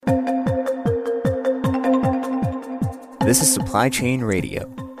This is Supply Chain Radio.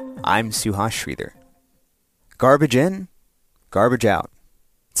 I'm Suhas Sridhar. Garbage in, garbage out.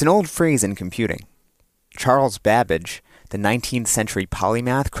 It's an old phrase in computing. Charles Babbage, the 19th century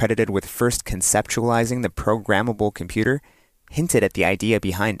polymath credited with first conceptualizing the programmable computer, hinted at the idea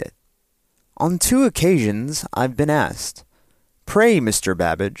behind it. On 2 occasions, I've been asked, "Pray, Mr.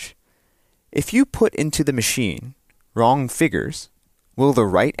 Babbage, if you put into the machine wrong figures, will the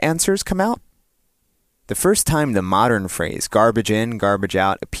right answers come out?" The first time the modern phrase garbage in, garbage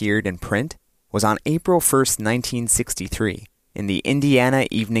out appeared in print was on April 1st, 1963, in the Indiana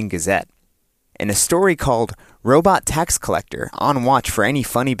Evening Gazette, in a story called Robot Tax Collector on Watch for Any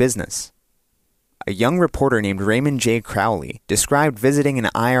Funny Business. A young reporter named Raymond J. Crowley described visiting an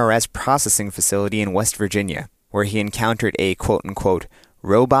IRS processing facility in West Virginia, where he encountered a quote-unquote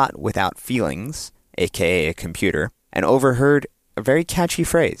robot without feelings, aka a computer, and overheard a very catchy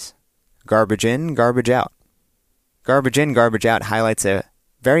phrase, garbage in, garbage out. Garbage in, garbage out highlights a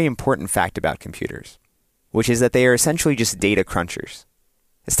very important fact about computers, which is that they are essentially just data crunchers.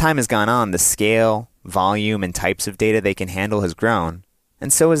 As time has gone on, the scale, volume, and types of data they can handle has grown,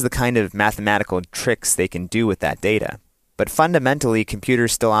 and so is the kind of mathematical tricks they can do with that data. But fundamentally,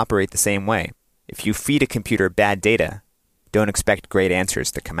 computers still operate the same way. If you feed a computer bad data, don't expect great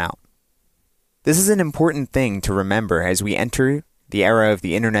answers to come out. This is an important thing to remember as we enter the era of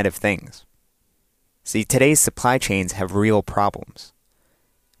the Internet of Things. See, today's supply chains have real problems.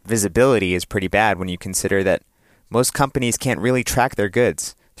 Visibility is pretty bad when you consider that most companies can't really track their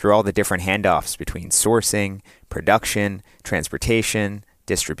goods through all the different handoffs between sourcing, production, transportation,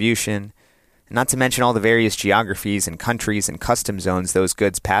 distribution, and not to mention all the various geographies and countries and custom zones those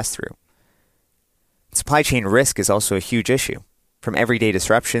goods pass through. Supply chain risk is also a huge issue, from everyday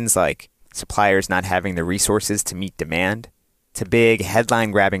disruptions like suppliers not having the resources to meet demand, to big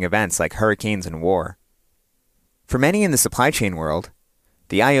headline-grabbing events like hurricanes and war. For many in the supply chain world,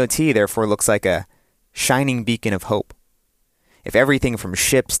 the IoT therefore looks like a shining beacon of hope. If everything from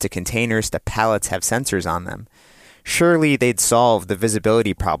ships to containers to pallets have sensors on them, surely they'd solve the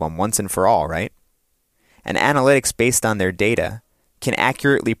visibility problem once and for all, right? And analytics based on their data can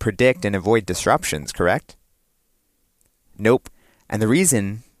accurately predict and avoid disruptions, correct? Nope. And the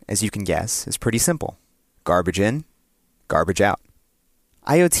reason, as you can guess, is pretty simple. Garbage in, garbage out.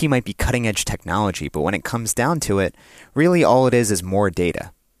 IoT might be cutting-edge technology, but when it comes down to it, really all it is more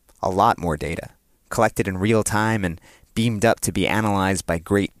data. A lot more data, collected in real time and beamed up to be analyzed by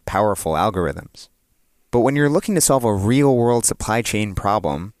great, powerful algorithms. But when you're looking to solve a real-world supply chain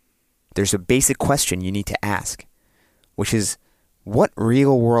problem, there's a basic question you need to ask, which is, what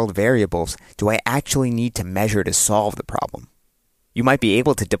real-world variables do I actually need to measure to solve the problem? You might be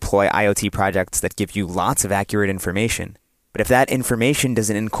able to deploy IoT projects that give you lots of accurate information, but if that information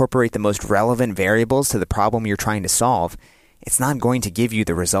doesn't incorporate the most relevant variables to the problem you're trying to solve, it's not going to give you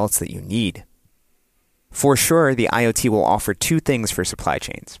the results that you need. For sure, the IoT will offer 2 things for supply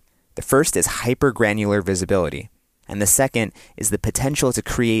chains. The first is hyper-granular visibility, and the second is the potential to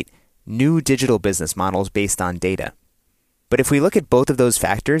create new digital business models based on data. But if we look at both of those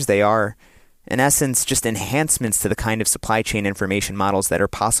factors, they are, in essence, just enhancements to the kind of supply chain information models that are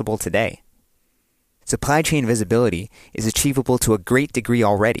possible today. Supply chain visibility is achievable to a great degree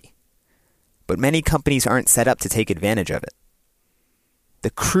already, but many companies aren't set up to take advantage of it. The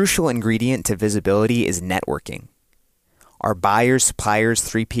crucial ingredient to visibility is networking. Are buyers, suppliers,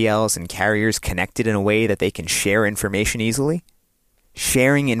 3PLs, and carriers connected in a way that they can share information easily?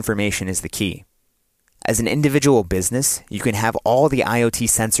 Sharing information is the key. As an individual business, you can have all the IoT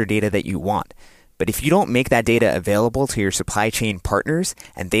sensor data that you want, but if you don't make that data available to your supply chain partners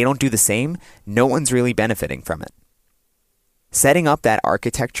and they don't do the same, no one's really benefiting from it. Setting up that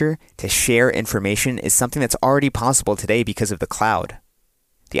architecture to share information is something that's already possible today because of the cloud.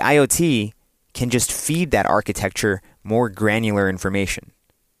 The IoT can just feed that architecture more granular information,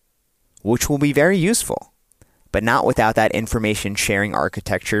 which will be very useful, but not without that information sharing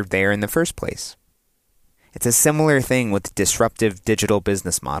architecture there in the first place. It's a similar thing with disruptive digital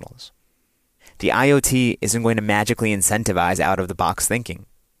business models. The IoT isn't going to magically incentivize out-of-the-box thinking.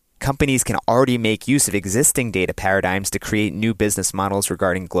 Companies can already make use of existing data paradigms to create new business models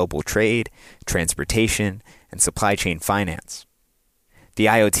regarding global trade, transportation, and supply chain finance. The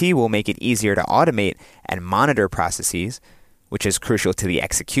IoT will make it easier to automate and monitor processes, which is crucial to the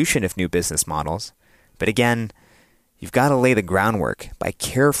execution of new business models. But again, you've got to lay the groundwork by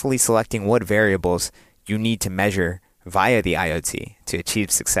carefully selecting what variables you need to measure via the IoT to achieve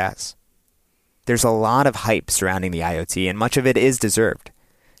success. There's a lot of hype surrounding the IoT, and much of it is deserved.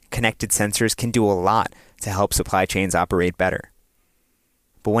 Connected sensors can do a lot to help supply chains operate better.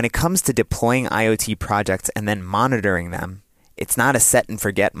 But when it comes to deploying IoT projects and then monitoring them, it's not a set and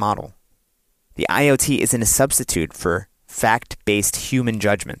forget model. The IoT isn't a substitute for fact-based human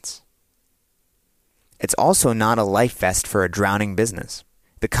judgments. It's also not a life vest for a drowning business.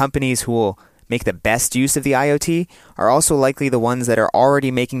 The companies who will make the best use of the IoT are also likely the ones that are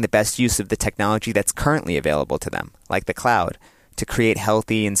already making the best use of the technology that's currently available to them, like the cloud, to create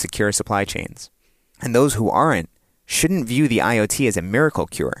healthy and secure supply chains. And those who aren't shouldn't view the IoT as a miracle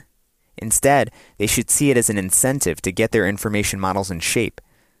cure. Instead, they should see it as an incentive to get their information models in shape,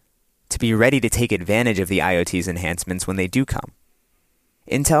 to be ready to take advantage of the IoT's enhancements when they do come.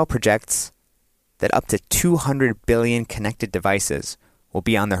 Intel projects that up to 200 billion connected devices will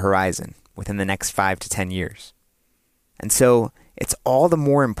be on the horizon within the next 5 to 10 years. And so, it's all the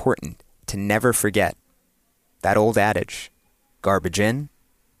more important to never forget that old adage, garbage in,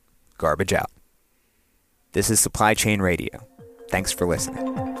 garbage out. This is Supply Chain Radio. Thanks for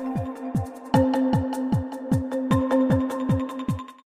listening.